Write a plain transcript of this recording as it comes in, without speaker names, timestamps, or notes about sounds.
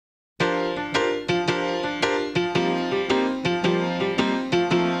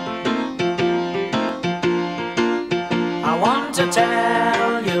to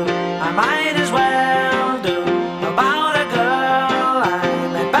tell you, I might as well do, about a girl I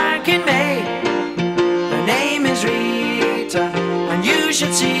met back in May. Her name is Rita, and you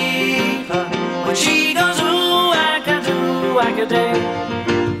should see her when she goes ooh, whack-a-day.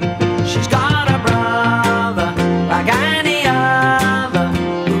 She's got a brother like any other,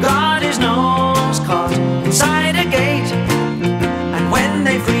 who got his nose caught inside a gate. And when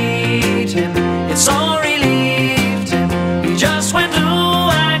they freed him, it so relieved him. He just went ooh,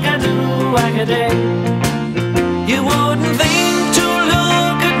 whack-a-day. You wouldn't think to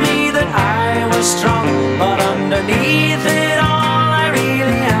look at me that I was strong, but underneath it all I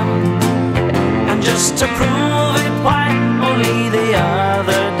really am. And just to prove it, why, only the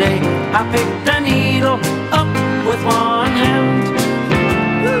other day I picked a needle up with one hand.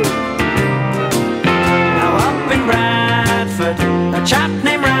 Woo. Now up in Bradford, a chap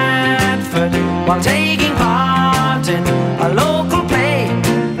named Radford, while taking part in a local play,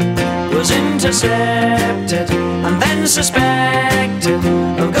 was intercepted and then suspected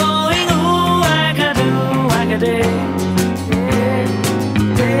of going ooh, whack-a-day.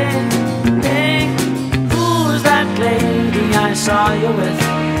 Who's that lady I saw you with?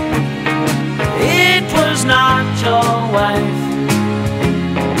 It was not your wife.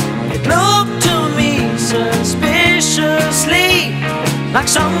 It looked to me suspiciously like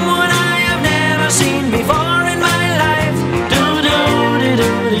someone I have never seen before in my life.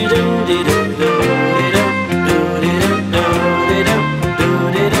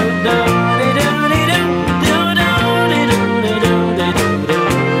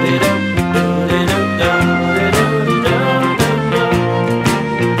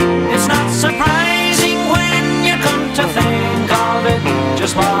 It's not surprising when you come to think of it,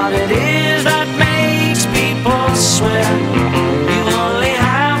 just what it is that